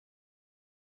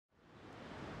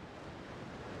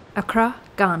Accra,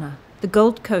 Ghana, the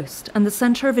Gold Coast, and the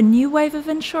centre of a new wave of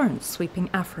insurance sweeping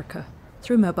Africa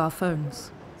through mobile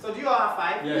phones. So do you all have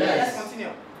 5? Yes. Let's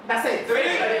continue. That's it.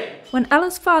 3. When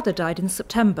Ella's father died in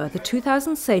September, the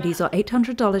 2,000 cedis or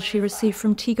 $800 she received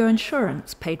from Tigo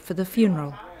Insurance paid for the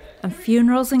funeral. And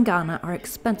funerals in Ghana are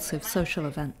expensive social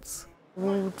events. We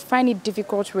would find it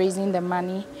difficult raising the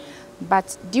money,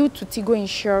 but due to Tigo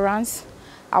Insurance,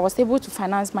 I was able to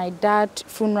finance my dad's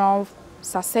funeral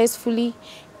successfully,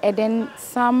 and then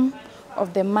some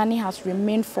of the money has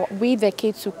remained with the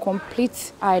kids to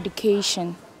complete our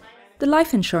education. The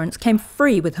life insurance came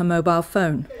free with her mobile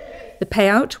phone. The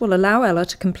payout will allow Ella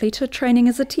to complete her training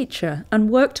as a teacher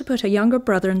and work to put her younger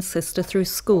brother and sister through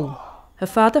school. Her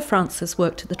father, Francis,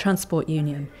 worked at the transport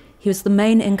union. He was the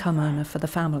main income earner for the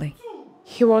family.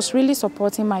 He was really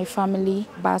supporting my family,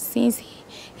 but since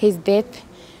his death,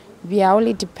 we are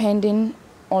only depending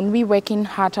on we working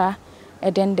harder,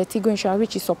 and then the Tigo Insurance,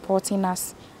 which is supporting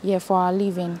us here for our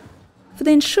living. For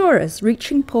the insurers,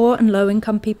 reaching poor and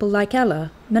low-income people like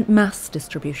Ella meant mass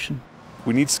distribution.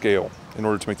 We need scale in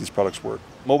order to make these products work.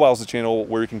 Mobile is the channel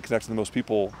where you can connect to the most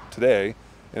people today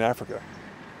in Africa.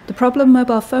 The problem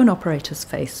mobile phone operators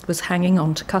faced was hanging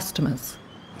on to customers.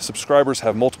 Subscribers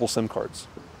have multiple SIM cards,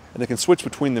 and they can switch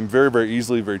between them very, very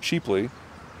easily, very cheaply,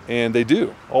 and they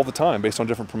do all the time based on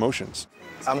different promotions.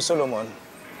 I'm Solomon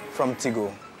from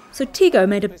Tigo. So Tigo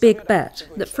made a big bet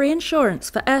that free insurance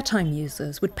for Airtime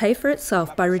users would pay for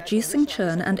itself by reducing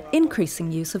churn and increasing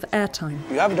use of Airtime.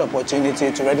 You have the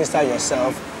opportunity to register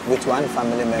yourself with one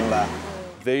family member.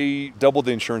 They doubled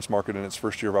the insurance market in its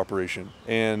first year of operation,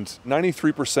 and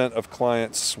 93% of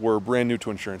clients were brand new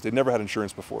to insurance. They'd never had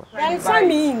insurance before.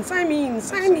 Sign in,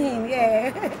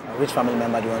 yeah. Which family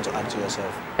member do you want to add to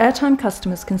yourself? Airtime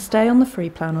customers can stay on the free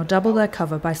plan or double their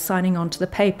cover by signing on to the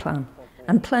pay plan,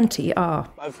 and plenty are.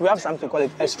 If we have something called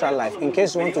extra life, in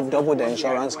case you want to double the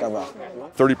insurance cover.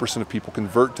 30% of people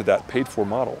convert to that paid-for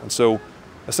model, and so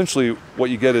essentially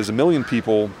what you get is 1 million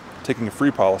people taking a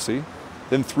free policy,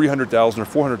 then 300,000 or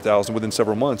 400,000 within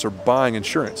several months are buying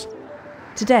insurance.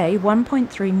 Today,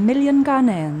 1.3 million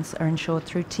Ghanaians are insured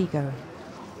through Tigo.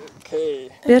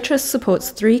 Beatrice supports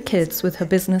 3 kids with her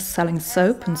business selling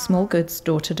soap and small goods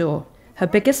door to door. Her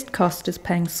biggest cost is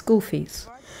paying school fees.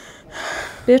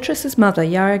 Beatrice's mother,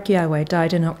 Yara Giawe,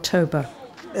 died in October.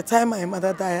 The time my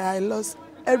mother died, I lost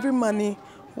every money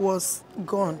was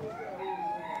gone.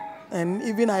 And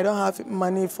even I don't have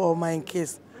money for my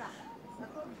kids.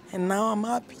 And now I'm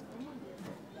happy.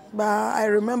 But I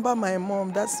remember my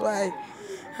mom, that's why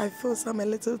I feel some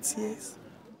little tears.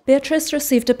 Beatrice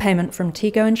received a payment from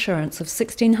Tigo Insurance of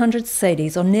 1,600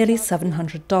 cedis or nearly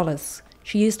 $700.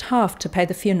 She used half to pay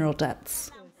the funeral debts.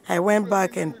 I went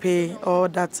back and paid all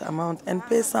that amount and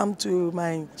paid some to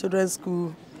my children's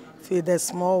school fee, the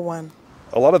small one.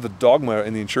 A lot of the dogma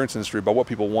in the insurance industry about what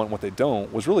people want and what they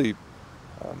don't was really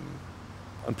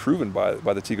unproven by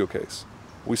the Tigo case.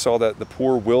 We saw that the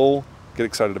poor will get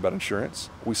excited about insurance.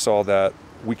 We saw that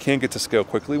we can get to scale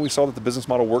quickly. We saw that the business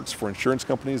model works for insurance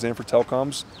companies and for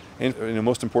telecoms, and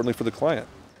most importantly for the client.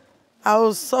 I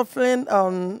was suffering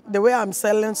the way I'm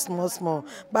selling small,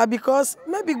 but because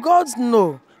maybe God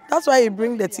knows, that's why He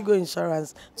brings the Tigo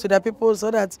Insurance to the people so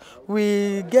that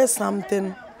we get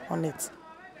something on it.